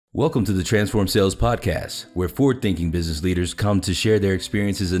Welcome to the Transform Sales Podcast, where forward-thinking business leaders come to share their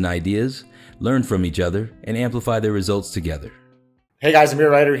experiences and ideas, learn from each other, and amplify their results together. Hey guys,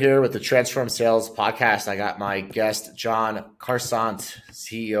 Amir Ryder here with the Transform Sales Podcast. I got my guest, John Carsant,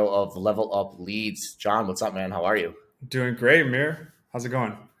 CEO of Level Up Leads. John, what's up, man? How are you? Doing great, Amir. How's it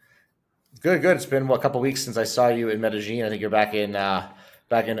going? Good. It's been a couple of weeks since I saw you in Medellin. I think you're back in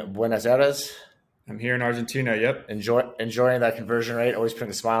Buenos Aires. I'm here in Argentina. Yep. Enjoying that conversion rate. Always putting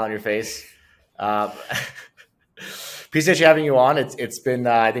a smile on your face. Appreciate you having you on. It's been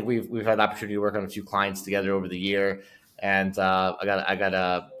I think we've had the opportunity to work on a few clients together over the year, and I got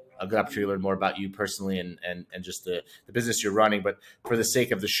a good opportunity to learn more about you personally and just the business you're running. But for the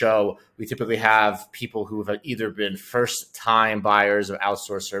sake of the show, we typically have people who have either been first time buyers of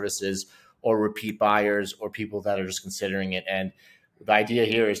outsourced services or repeat buyers or people that are just considering it. And the idea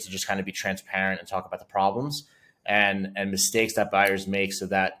here is to just kind of be transparent and talk about the problems and mistakes that buyers make so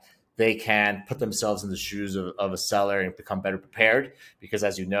that they can put themselves in the shoes of a seller and become better prepared. Because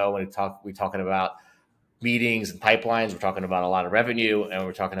as you know, when we're talking about meetings and pipelines, we're talking about a lot of revenue, and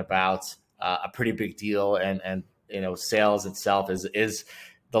we're talking about a pretty big deal. And sales itself is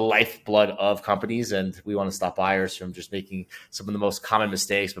the lifeblood of companies, and we want to stop buyers from just making some of the most common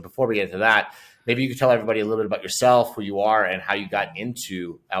mistakes. But before we get into that, maybe you could tell everybody a little bit about yourself, who you are, and how you got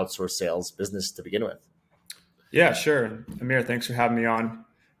into outsourced sales business to begin with. Yeah, sure. Amir, thanks for having me on.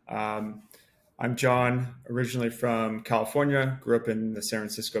 I'm John, originally from California, grew up in the San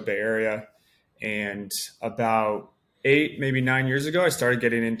Francisco Bay Area. And about 8, maybe 9 years ago, I started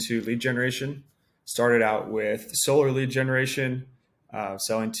getting into lead generation. Started out with solar lead generation,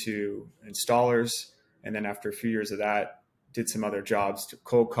 selling to installers. And then after a few years of that, did some other jobs, to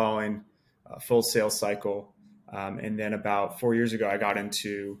cold calling, full sales cycle. And then about 4 years ago, I got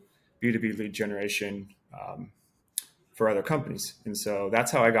into B2B lead generation for other companies. And so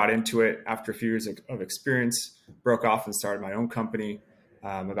that's how I got into it. After a few years of experience, broke off and started my own company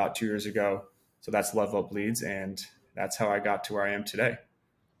about 2 years ago. So that's Level Up Leads, and that's how I got to where I am today.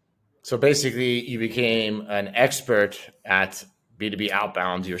 So basically, you became an expert at B2B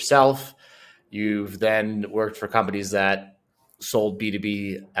outbound yourself. You've then worked for companies that sold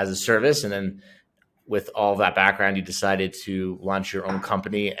B2B as a service. And then with all of that background, you decided to launch your own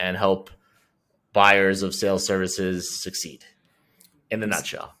company and help buyers of sales services succeed, in a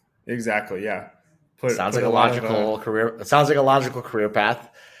nutshell. Exactly, yeah. Sounds like a logical career. It sounds like a logical career path.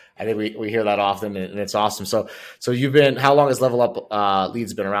 I think we hear that often, and it's awesome. So how long has Level Up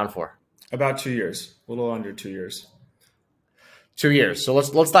Leads been around for? About 2 years, a little under 2 years. 2 years. So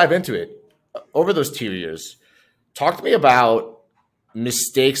let's dive into it. Over those 2 years, talk to me about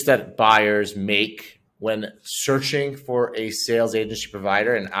mistakes that buyers make when searching for a sales agency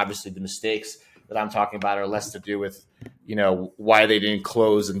provider. And obviously the mistakes that I'm talking about are less to do with, why they didn't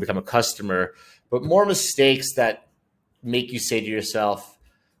close and become a customer, but more mistakes that make you say to yourself,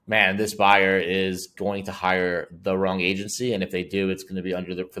 man, this buyer is going to hire the wrong agency. And if they do, it's going to be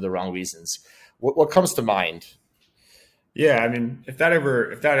for the wrong reasons. What comes to mind? Yeah, I mean, if that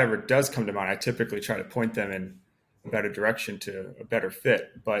ever does come to mind, I typically try to point them in a better direction to a better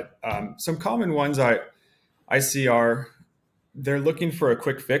fit. But some common ones I see are they're looking for a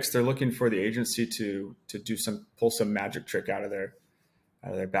quick fix. They're looking for the agency to pull some magic trick out of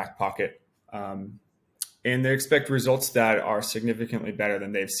their back pocket. And they expect results that are significantly better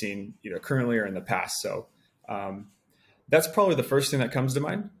than they've seen either currently or in the past. So that's probably the first thing that comes to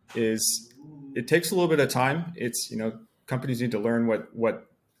mind. Is it takes a little bit of time. It's, companies need to learn what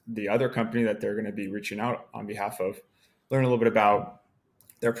the other company that they're going to be reaching out on behalf of, learn a little bit about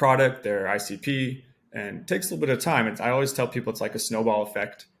their product, their ICP, and it takes a little bit of time. I always tell people it's like a snowball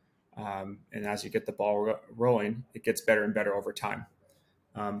effect. And as you get the ball rolling, it gets better and better over time.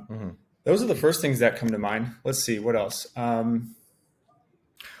 Those are the first things that come to mind. Let's see, what else? Well,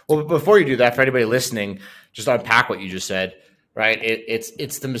 before you do that, for anybody listening, just unpack what you just said, right?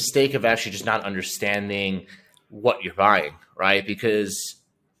 It's the mistake of actually just not understanding what you're buying, right? Because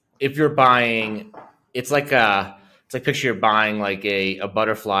if you're buying, it's like picture you're buying like a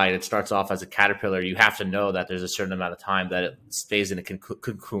butterfly and it starts off as a caterpillar. You have to know that there's a certain amount of time that it stays in a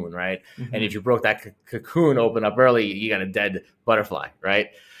cocoon, right? Mm-hmm. And if you broke that cocoon open up early, you got a dead butterfly, right?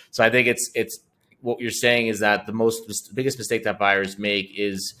 So I think it's what you're saying is that the biggest mistake that buyers make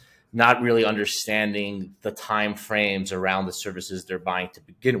is not really understanding the time frames around the services they're buying to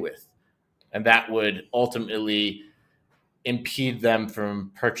begin with. And that would ultimately impede them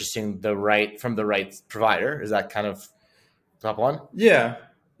from purchasing from the right provider. Is that kind of top one? Yeah.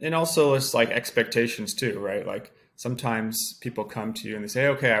 And also it's like expectations too, right? Like sometimes people come to you and they say,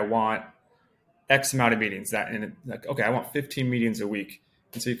 okay, I want X amount of meetings, okay, I want 15 meetings a week.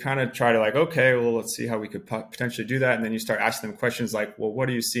 And so you kind of try to like, okay, well, let's see how we could potentially do that. And then you start asking them questions like, well, what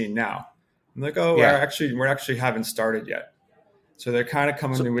are you seeing now? I'm like, oh, Yeah. we're actually haven't started yet. So they're kind of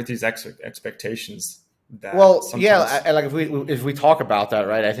coming in with these expectations that Well, sometimes. yeah, and like if we talk about that,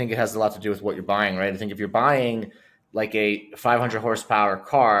 right, I think it has a lot to do with what you're buying, right? I think if you're buying like a 500 horsepower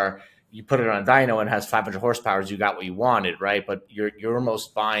car, you put it on a dyno and it has 500 horsepower, you got what you wanted, right? But you're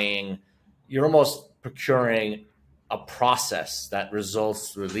almost procuring a process that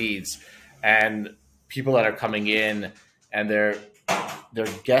results through leads, and people that are coming in and they're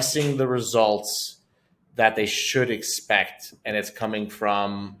guessing the results that they should expect, and it's coming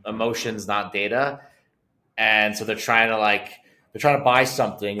from emotions, not data. And so they're trying to buy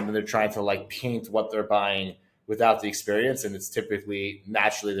something, and then they're trying to like paint what they're buying without the experience. And it's typically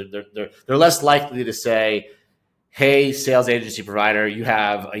naturally they're less likely to say, hey, sales agency provider, you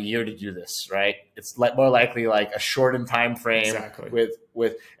have a year to do this, right? It's more likely like a shortened time frame. Exactly.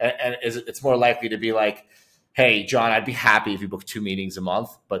 And it's more likely to be like, hey, John, I'd be happy if you book 2 meetings a month,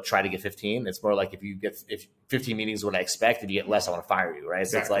 but try to get 15. It's more like if 15 meetings is what I expect, if you get less, I want to fire you, right?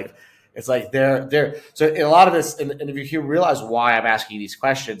 Exactly. So it's like they're so in a lot of this, and if you realize why I'm asking you these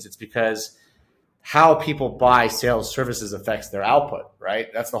questions, it's because how people buy sales services affects their output, right?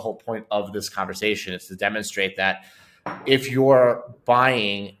 That's the whole point of this conversation, is to demonstrate that if you're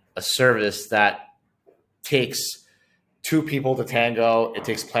buying a service that takes two people to tango, it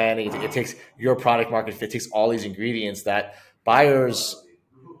takes planning, it takes your product market fit, it takes all these ingredients, that buyers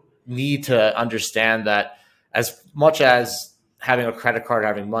need to understand that as much as having a credit card,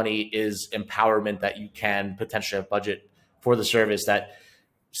 having money is empowerment, that you can potentially have budget for the service, that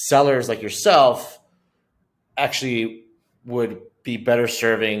sellers like yourself actually would be better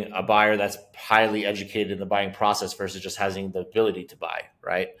serving a buyer that's highly educated in the buying process versus just having the ability to buy,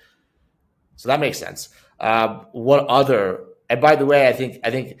 right? So that makes sense. What other? And by the way, I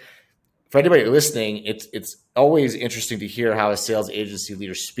think for anybody listening, it's always interesting to hear how a sales agency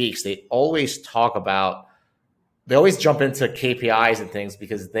leader speaks. They always jump into KPIs and things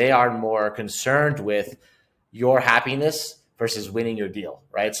because they are more concerned with your happiness versus winning your deal,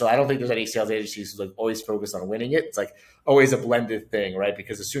 right? So I don't think there's any sales agencies who like always focus on winning it. It's like always a blended thing, right?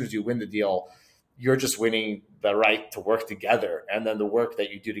 Because as soon as you win the deal, you're just winning the right to work together. And then the work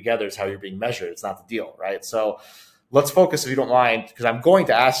that you do together is how you're being measured. It's not the deal, right? So let's focus, if you don't mind, because I'm going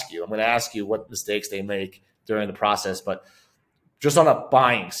to ask you what mistakes they make during the process, but just on a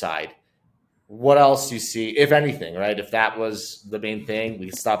buying side, what else you see, if anything, right? If that was the main thing, we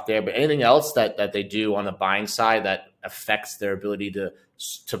can stop there. But anything else that they do on the buying side that affects their ability to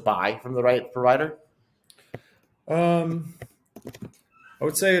buy from the right provider? I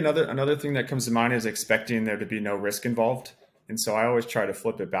would say another thing that comes to mind is expecting there to be no risk involved. And so I always try to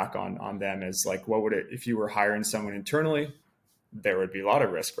flip it back on them as like, what would it, if you were hiring someone internally, there would be a lot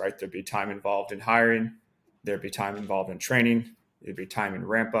of risk, right? There'd be time involved in hiring. There'd be time involved in training. There'd be time in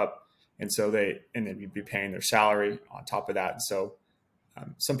ramp up. And so then you'd be paying their salary on top of that. And so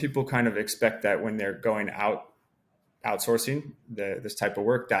some people kind of expect that when they're going outsourcing this type of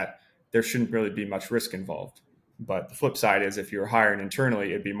work, that there shouldn't really be much risk involved. But the flip side is if you're hiring internally,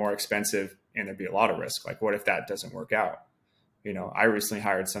 it'd be more expensive and there'd be a lot of risk. Like, what if that doesn't work out? I recently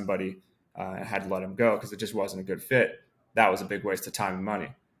hired somebody and had to let him go because it just wasn't a good fit. That was a big waste of time and money.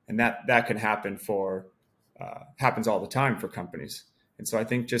 And that can happen happens all the time for companies. And so I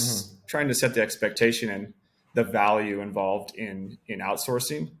think just trying to set the expectation and the value involved in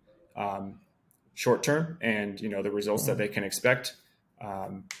outsourcing short term, and the results that they can expect,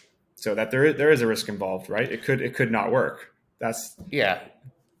 so that there is a risk involved, right? It could not work. That's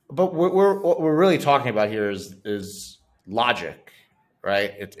But what we're really talking about here is logic,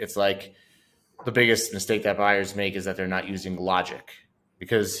 right? It's like the biggest mistake that buyers make is that they're not using logic,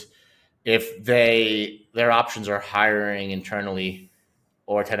 because if their options are hiring internally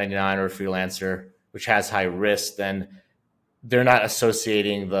or 1099 or a freelancer, which has high risk, then they're not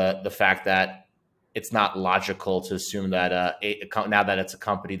associating the fact that it's not logical to assume that now that it's a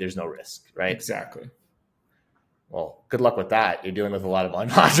company, there's no risk, right? Exactly. Well, good luck with that. You're dealing with a lot of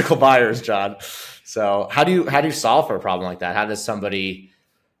unlogical buyers, John. So how do you solve for a problem like that? How does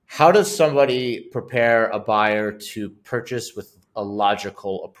somebody prepare a buyer to purchase with a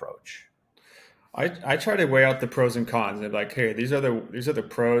logical approach? I try to weigh out the pros and cons. And like, hey, these are the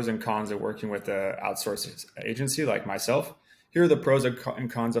pros and cons of working with an outsourced agency like myself. Here are the pros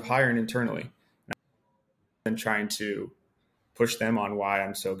and cons of hiring internally, and trying to push them on why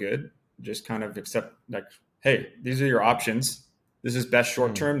I'm so good. Just kind of accept, like, hey, these are your options. This is best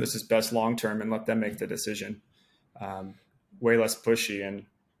short term. This is best long term, and let them make the decision. Way less pushy and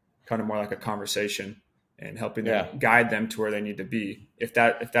kind of more like a conversation. and helping them guide them to where they need to be. If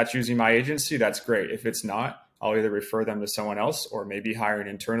that's using my agency, that's great. If it's not, I'll either refer them to someone else or maybe hire it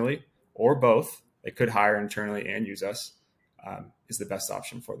internally, or both. They could hire internally and use us, is the best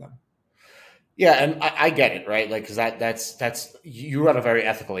option for them. Yeah, and I get it, right? Like, because that's you run a very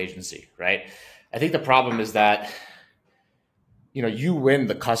ethical agency, right? I think the problem is that, you win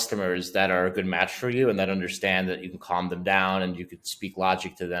the customers that are a good match for you and that understand that you can calm them down and you could speak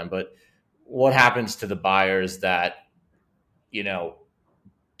logic to them. But what happens to the buyers that,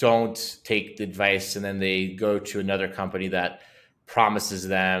 don't take the advice and then they go to another company that promises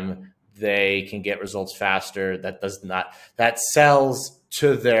them they can get results faster, that sells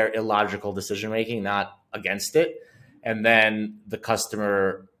to their illogical decision making, not against it. And then the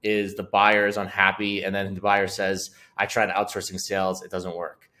buyer is unhappy, and then the buyer says, I tried outsourcing sales, it doesn't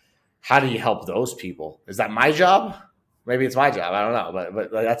work. How do you help those people? Is that my job? Maybe it's my job. I don't know,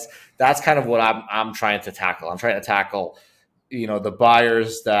 but that's kind of what I'm trying to tackle. I'm trying to tackle, the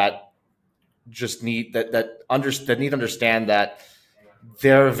buyers that just need that need to understand that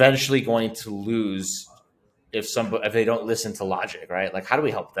they're eventually going to lose if they don't listen to logic, right? Like, how do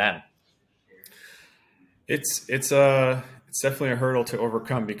we help them? It's definitely a hurdle to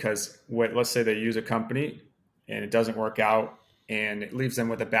overcome, because let's say they use a company and it doesn't work out and it leaves them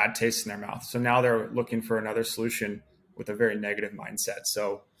with a bad taste in their mouth. So now they're looking for another solution with a very negative mindset.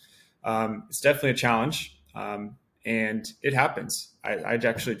 So it's definitely a challenge, and it happens. I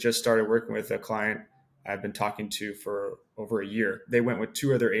actually just started working with a client I've been talking to for over a year. They went with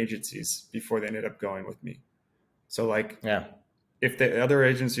 2 other agencies before they ended up going with me. So if the other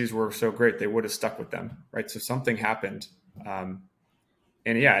agencies were so great, they would have stuck with them, right? So something happened. And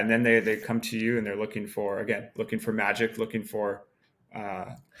then they come to you and they're looking for magic, looking for,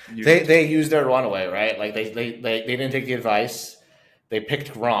 they used their runaway, right? Like they didn't take the advice. They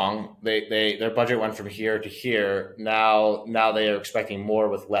picked wrong. Their budget went from here to here. Now they are expecting more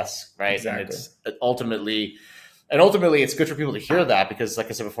with less, right? Exactly. And it's ultimately it's good for people to hear that, because, like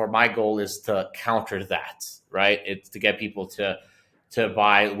I said before, my goal is to counter that, right? It's to get people to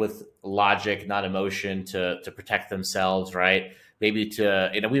buy with logic, not emotion, to protect themselves, right? Maybe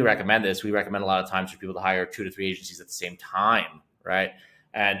we recommend this. We recommend a lot of times for people to hire 2 to 3 agencies at the same time, right?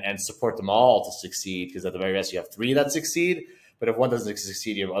 And support them all to succeed, because at the very best, you have 3 that succeed. But if one doesn't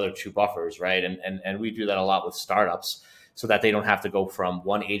succeed, you have other 2 buffers, right? And we do that a lot with startups, so that they don't have to go from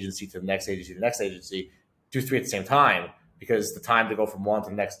one agency to the next agency to the next agency, do 3 at the same time, because the time to go from one to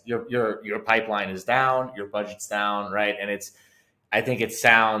the next, your pipeline is down, your budget's down, right? And I think it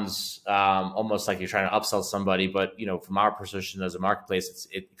sounds almost like you're trying to upsell somebody, but from our position as a marketplace,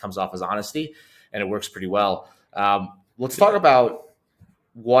 it comes off as honesty, and it works pretty well. Let's talk about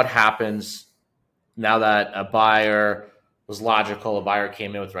what happens now that a buyer was logical. A buyer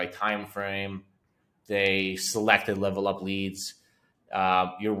came in with the right time frame. They selected Level Up leads.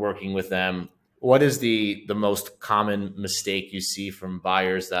 You're working with them. What is the most common mistake you see from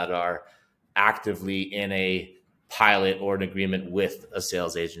buyers that are actively in a pilot or an agreement with a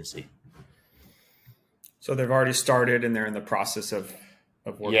sales agency? So they've already started and they're in the process of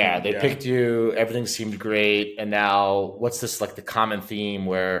working. Yeah, they picked you. Everything seemed great, and now what's this, like, the common theme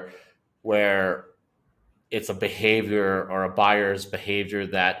where it's a behavior or a buyer's behavior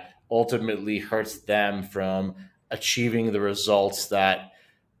that ultimately hurts them from achieving the results that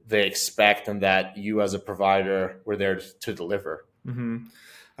they expect and that you as a provider were there to deliver? Mm-hmm.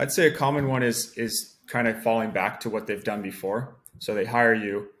 I'd say a common one is kind of falling back to what they've done before. So they hire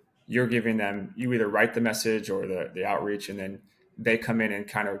you, you're giving them, you either write the message or the outreach, and then they come in and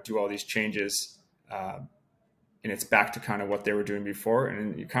kind of do all these changes. And it's back to kind of what they were doing before.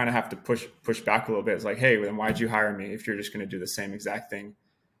 And you kind of have to push back a little bit. It's like, hey, then why'd you hire me if you're just going to do the same exact thing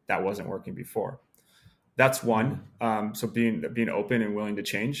that wasn't working before? That's one. So being open and willing to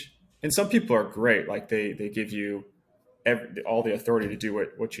change. And some people are great. Like they give you all the authority to do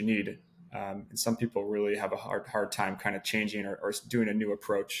what you need. And some people really have a hard time kind of changing or doing a new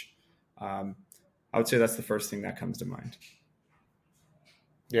approach. I would say that's the first thing that comes to mind.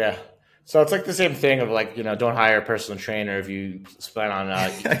 Yeah. So it's like the same thing of, like, don't hire a personal trainer if you plan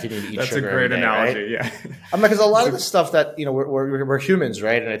on continuing to eat That's sugar. a great every day, analogy. right? Yeah. I'm like, because a lot of the stuff that, we're humans,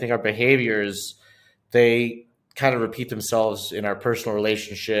 right? And I think our behaviors, they kind of repeat themselves in our personal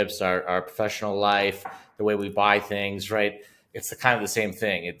relationships, our professional life, the way we buy things, right? It's kind of the same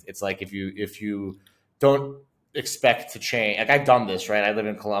thing. It's like if you don't expect to change, like, I've done this, right? I lived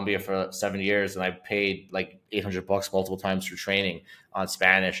in Colombia for 7 years and I paid like $800 multiple times for training on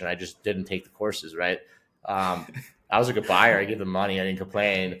Spanish, and I just didn't take the courses, right? I was a good buyer. I gave them money. I didn't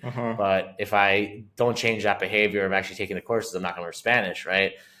complain. But if I don't change that behavior of actually taking the courses, I'm not going to learn Spanish,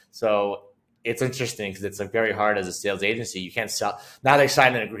 right? So it's interesting because it's like very hard as a sales agency. You can't sell. Now they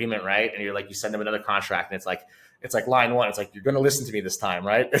sign an agreement, right? And you're like, you send them another contract, and it's like line one. It's like, you're going to listen to me this time,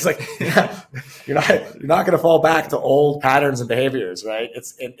 right? It's like, yeah, you're not going to fall back to old patterns and behaviors, right?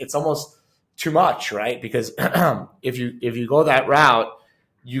 It's almost too much, right? Because if you go that route,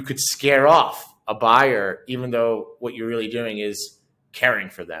 you could scare off a buyer, even though what you're really doing is caring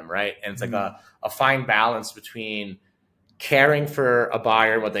for them, right? And it's like a fine balance between caring for a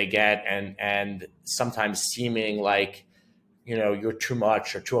buyer, what they get, and sometimes seeming like, you're too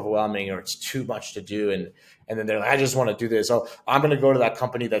much or too overwhelming or it's too much to do. And then they're like, I just want to do this. So I'm going to go to that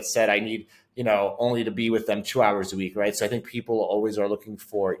company that said I need, only to be with them 2 hours a week. Right. So I think people always are looking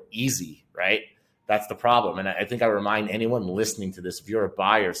for easy, right? That's the problem. And I think I remind anyone listening to this, if you're a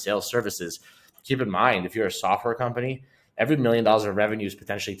buyer of sales services, keep in mind, if you're a software company, every $1 million of revenue is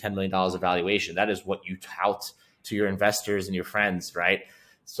potentially $10 million of valuation. That is what you tout to your investors and your friends, right?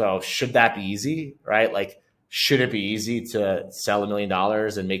 So should that be easy, right? Like, should it be easy to sell $1 million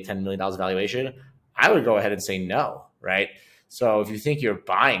and make $10 million valuation? I would go ahead and say no, right? So if you think you're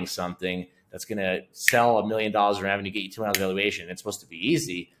buying something that's going to sell $1 million in revenue, get you $2 million valuation, it's supposed to be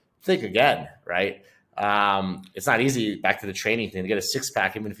easy, think again, right? It's not easy, back to the training thing, to get a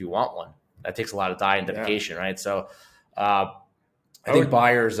six-pack even if you want one. That takes a lot of die and dedication, right? So I think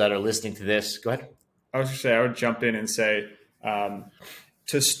buyers that are listening to this, go ahead. I was going to say, I would jump in and say,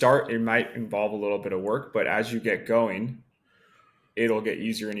 to start, it might involve a little bit of work, but as you get going, it'll get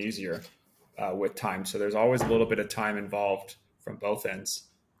easier and easier with time. So there's always a little bit of time involved from both ends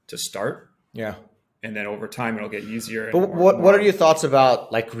to start. Yeah. And then over time, it'll get easier. But what are your thoughts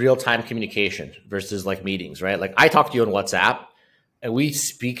about like real-time communication versus like meetings, right? Like, I talk to you on WhatsApp and we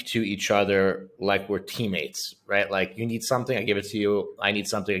speak to each other like we're teammates, right? Like, you need something, I give it to you. I need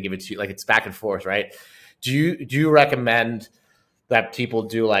something, I give it to you. Like, it's back and forth, right? Do you recommend that people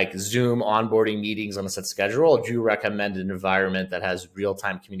do like Zoom onboarding meetings on a set schedule, or do you recommend an environment that has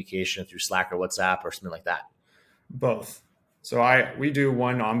real-time communication through Slack or WhatsApp or something like that? Both. So we do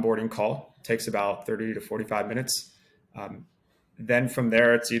one onboarding call, takes about 30 to 45 minutes. Then from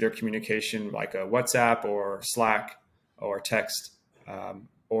there, it's either communication like a WhatsApp or Slack or text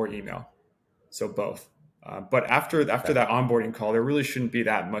or email. So both. But after that onboarding call, there really shouldn't be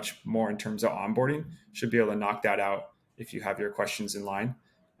that much more in terms of onboarding. Should be able to knock that out if you have your questions in line.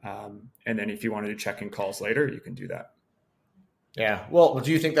 And then if you want to do check-in calls later, you can do that. Yeah. Well,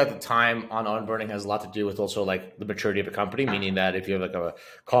 do you think that the time on onboarding has a lot to do with also like the maturity of a company? Meaning that if you have like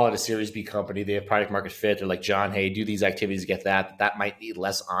call it a Series B company, they have product market fit. They're like, John, hey, do these activities, get that. That might need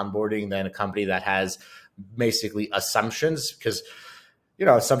less onboarding than a company that has basically assumptions, because,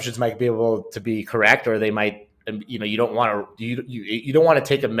 assumptions might be able to be correct, or they might, you don't want to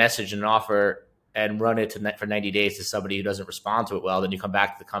take a message and an offer and run it for 90 days to somebody who doesn't respond to it well. Then you come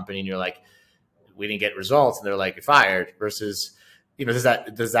back to the company and you're like, we didn't get results, and they're like, you're fired. Versus, does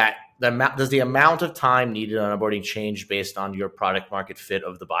the amount of time needed on onboarding change based on your product market fit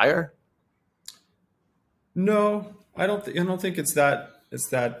of the buyer? No, I don't think it's that. It's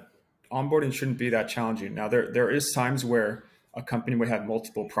that onboarding shouldn't be that challenging. Now there is times where a company would have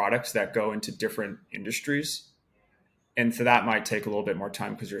multiple products that go into different industries, and so that might take a little bit more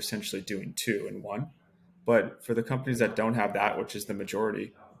time because you're essentially doing two in one. But for the companies that don't have that, which is the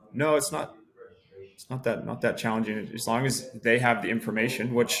majority, no, it's not. It's not that challenging as long as they have the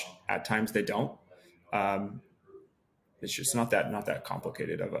information, which at times they don't. It's just not that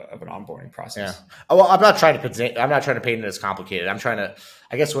complicated of an onboarding process. Yeah. Well, I'm not trying to paint it as complicated.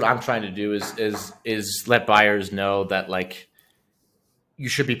 I guess what I'm trying to do is let buyers know that like you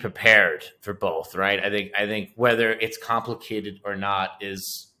should be prepared for both, right? I think whether it's complicated or not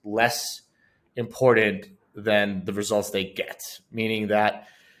is less important than the results they get. Meaning that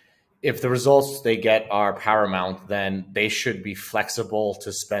if the results they get are paramount, then they should be flexible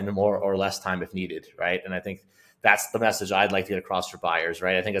to spend more or less time if needed, right? And I think that's the message I'd like to get across for buyers,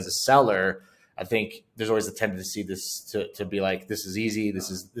 right? I think as a seller, I think there's always a tendency to be like, this is easy.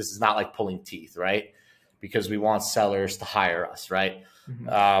 This is not like pulling teeth, right? Because we want sellers to hire us, right?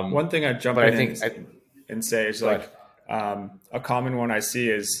 Mm-hmm. One thing I'd jump in and say is like a common one I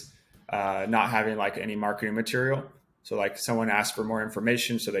see is not having like any marketing material. So like someone asks for more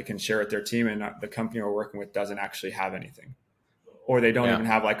information so they can share with their team, and the company we're working with doesn't actually have anything, or they don't even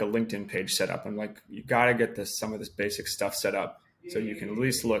have like a LinkedIn page set up. I'm like, you got to get some of this basic stuff set up so you can at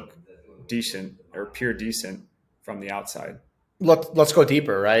least look decent or appear decent from the outside. Let's go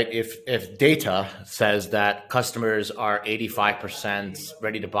deeper, right? If data says that customers are 85%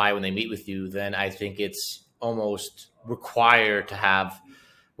 ready to buy when they meet with you, then I think it's almost required to have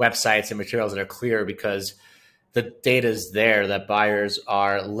websites and materials that are clear, because the data is there that buyers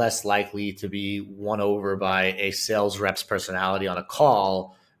are less likely to be won over by a sales rep's personality on a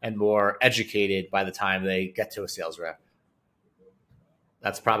call and more educated by the time they get to a sales rep.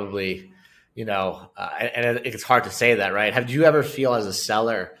 That's probably, and it's hard to say that, right? Have you ever feel as a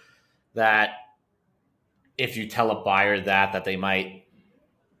seller that if you tell a buyer that they might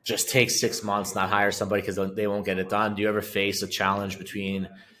just take 6 months, not hire somebody because they won't get it done? Do you ever face a challenge between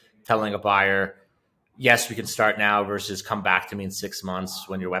telling a buyer, yes, we can start now versus come back to me in 6 months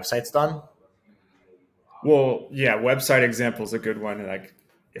when your website's done? Well, yeah, website example is a good one. Like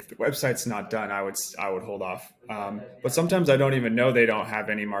if the website's not done, I would hold off. But sometimes I don't even know they don't have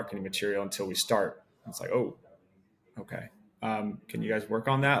any marketing material until we start. It's like, oh, okay. Can you guys work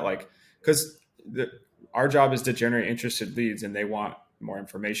on that? Like, because our job is to generate interested leads and they want more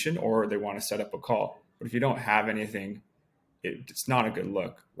information or they want to set up a call. But if you don't have anything, it's not a good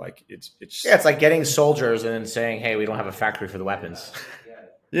look. Like it's like getting soldiers and then saying, hey, we don't have a factory for the weapons.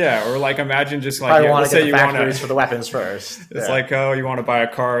 Yeah, or like imagine just like let's say you want to for the weapons first. It's like, oh, you want to buy a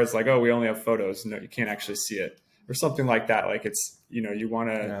car. It's like, oh, we only have photos. No, you can't actually see it, or something like that. Like it's you want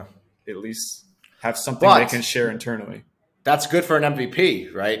to at least have something they can share internally. That's good for an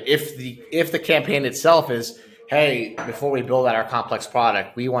MVP, right? If the campaign itself is, hey, before we build out our complex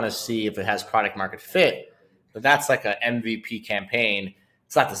product, we want to see if it has product market fit. But that's like an MVP campaign.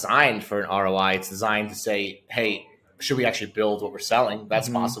 It's not designed for an ROI. It's designed to say, hey, should we actually build what we're selling? That's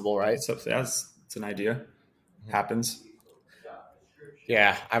possible, right? It's an idea. Happens.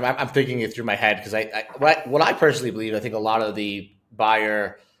 Yeah, I'm thinking it through my head because what I personally believe, I think a lot of the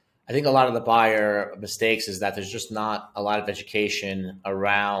buyer mistakes is that there's just not a lot of education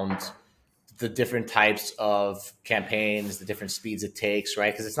around the different types of campaigns, the different speeds it takes,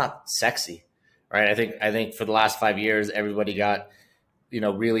 right? Because it's not sexy, right? I think for the last 5 years, everybody got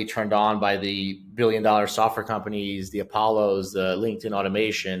really turned on by the billion-dollar software companies, the Apollos, the LinkedIn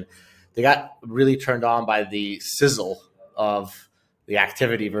automation. They got really turned on by the sizzle of the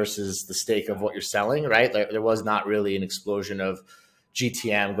activity versus the stake of what you're selling, right? There was not really an explosion of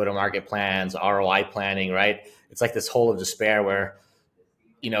GTM, go-to-market plans, ROI planning, right? It's like this hole of despair where,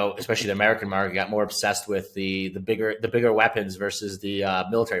 especially the American market got more obsessed with the bigger weapons versus the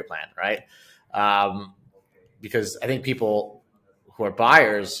military plan, right? Because I think people who are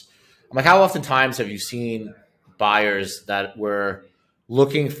buyers, I'm like, how oftentimes have you seen buyers that were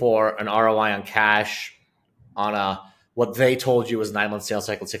looking for an ROI on cash on what they told you was a 9-month sales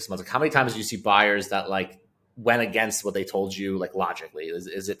cycle, 6 months? Like, how many times do you see buyers that like went against what they told you, like logically?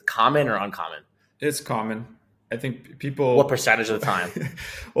 Is it common or uncommon? It's common. I think people. What percentage of the time?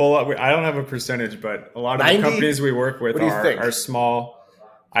 Well, I don't have a percentage, but a lot of 90? the companies we work with are small.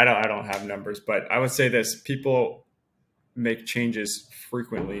 I don't have numbers, but I would say this: people make changes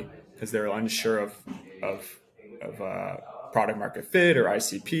frequently because they're unsure of product market fit or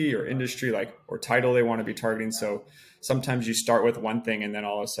ICP or industry or title they want to be targeting. So sometimes you start with one thing and then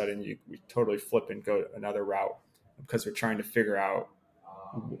all of a sudden we totally flip and go another route because we're trying to figure out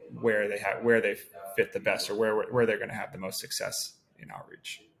where they fit the best or where they're going to have the most success in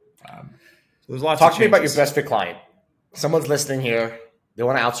outreach. So there's lots. Talk to me about your best fit client. Someone's listening here. They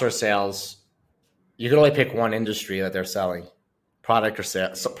want to outsource sales. You can only pick one industry that they're selling, product or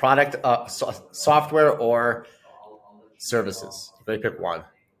sales, software or services. You can only pick one.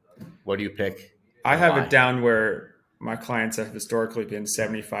 What do you pick? I have it down where my clients have historically been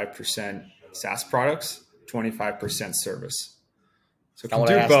 75% SaaS products, 25% service. So can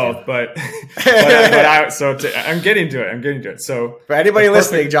do both, but I'm getting to it. So for anybody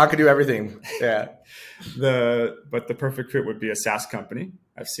listening, John can do everything. Yeah. But the perfect fit would be a SaaS company.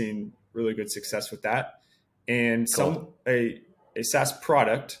 I've seen really good success with that, and a SaaS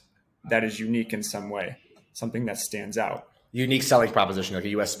product that is unique in some way, something that stands out. Unique selling proposition, like a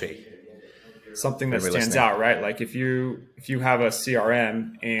USP. Something that stands out, right? Like if you have a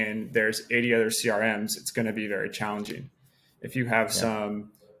CRM and there's 80 other CRMs, it's going to be very challenging. If you have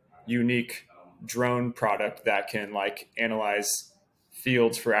some unique drone product that can analyze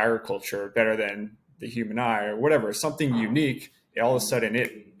fields for agriculture better than the human eye or whatever, something unique, all of a sudden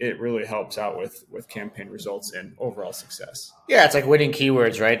it really helps out with campaign results and overall success. Yeah, it's like winning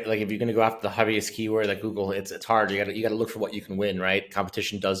keywords, right? Like if you're going to go after the heaviest keyword like Google, it's hard. You got to look for what you can win, right?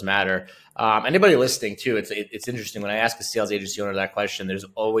 Competition does matter. Anybody listening too, it's interesting when I ask a sales agency owner that question. There's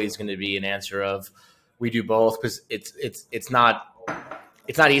always going to be an answer of we do both because it's not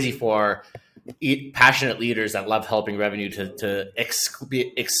easy for passionate leaders that love helping revenue to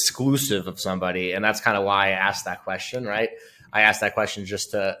be exclusive of somebody, and that's kind of why I asked that question, right? I asked that question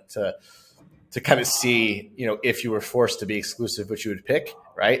just to kind of see, if you were forced to be exclusive, which you would pick,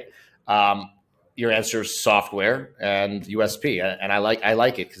 right? your answer is software and USP, and I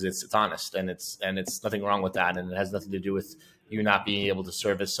like it because it's honest, and it's nothing wrong with that, and it has nothing to do with you not being able to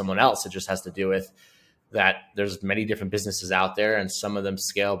service someone else. It just has to do with that there's many different businesses out there, and some of them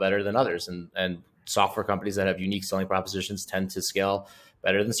scale better than others, and software companies that have unique selling propositions tend to scale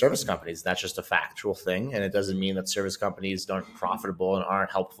better than service companies. That's just a factual thing, and it doesn't mean that service companies aren't profitable and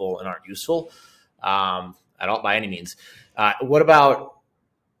aren't helpful and aren't useful at all by any means. What about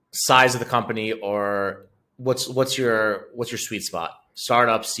size of the company, or what's your sweet spot?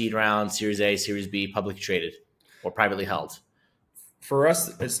 Startup, seed round, Series A, Series B, publicly traded, or privately held? For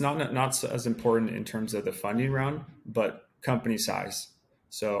us, it's not as important in terms of the funding round, but company size.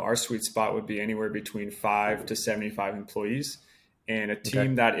 So our sweet spot would be anywhere between 5 to 75 employees, and a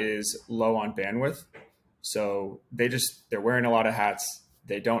team that is low on bandwidth. So they're wearing a lot of hats.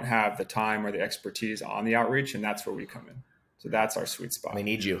 They don't have the time or the expertise on the outreach, and that's where we come in. So that's our sweet spot. We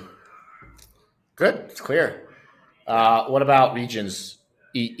need you. Good. It's clear. What about regions?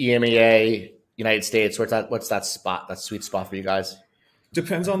 EMEA, United States. What's that spot? That sweet spot for you guys?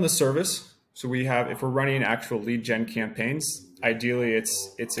 Depends on the service. So if we're running actual lead gen campaigns, ideally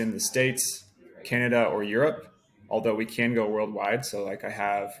it's in the States, Canada, or Europe, although we can go worldwide. So like I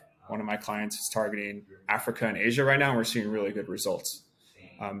have one of my clients is targeting Africa and Asia right now, and we're seeing really good results.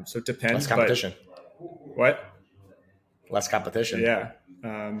 So it depends. Less competition. What? Less competition. Yeah.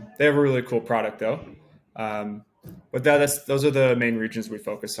 They have a really cool product though. But those are the main regions we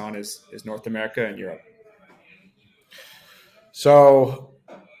focus on is North America and Europe. So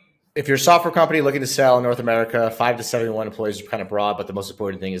if you're a software company looking to sell in North America, 5 to 71 employees is kind of broad, but the most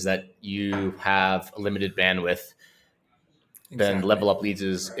important thing is that you have a limited bandwidth. Then Level Up Leads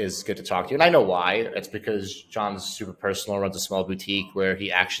is good to talk to you. And I know why. It's because John's super personal, runs a small boutique where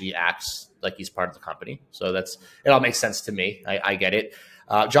he actually acts like he's part of the company. So it all makes sense to me. I get it.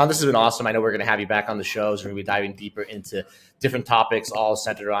 John, this has been awesome. I know we're going to have you back on the shows. We're going to be diving deeper into different topics, all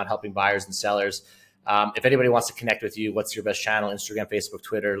centered around helping buyers and sellers. If anybody wants to connect with you, what's your best channel? Instagram, Facebook,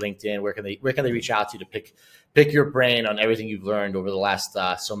 Twitter, LinkedIn? Where can they reach out to you to pick your brain on everything you've learned over the last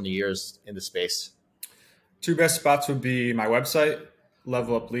so many years in the space? 2 best spots would be my website,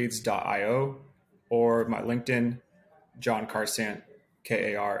 levelupleads.io, or my LinkedIn, John Carsant,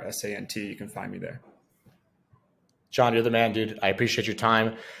 Karsant. You can find me there. John, you're the man, dude. I appreciate your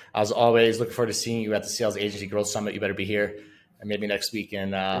time. As always, looking forward to seeing you at the Sales Agency Growth Summit. You better be here. And maybe next week.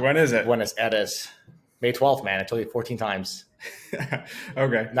 And when is it? Buenos Aires. May 12th, man. I told you 14 times.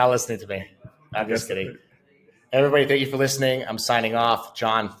 Okay. Not listening to me. I'm just kidding. Everybody, thank you for listening. I'm signing off.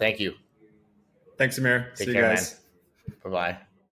 John, thank you. Thanks, Amir. Take See care, you guys. man. Bye-bye.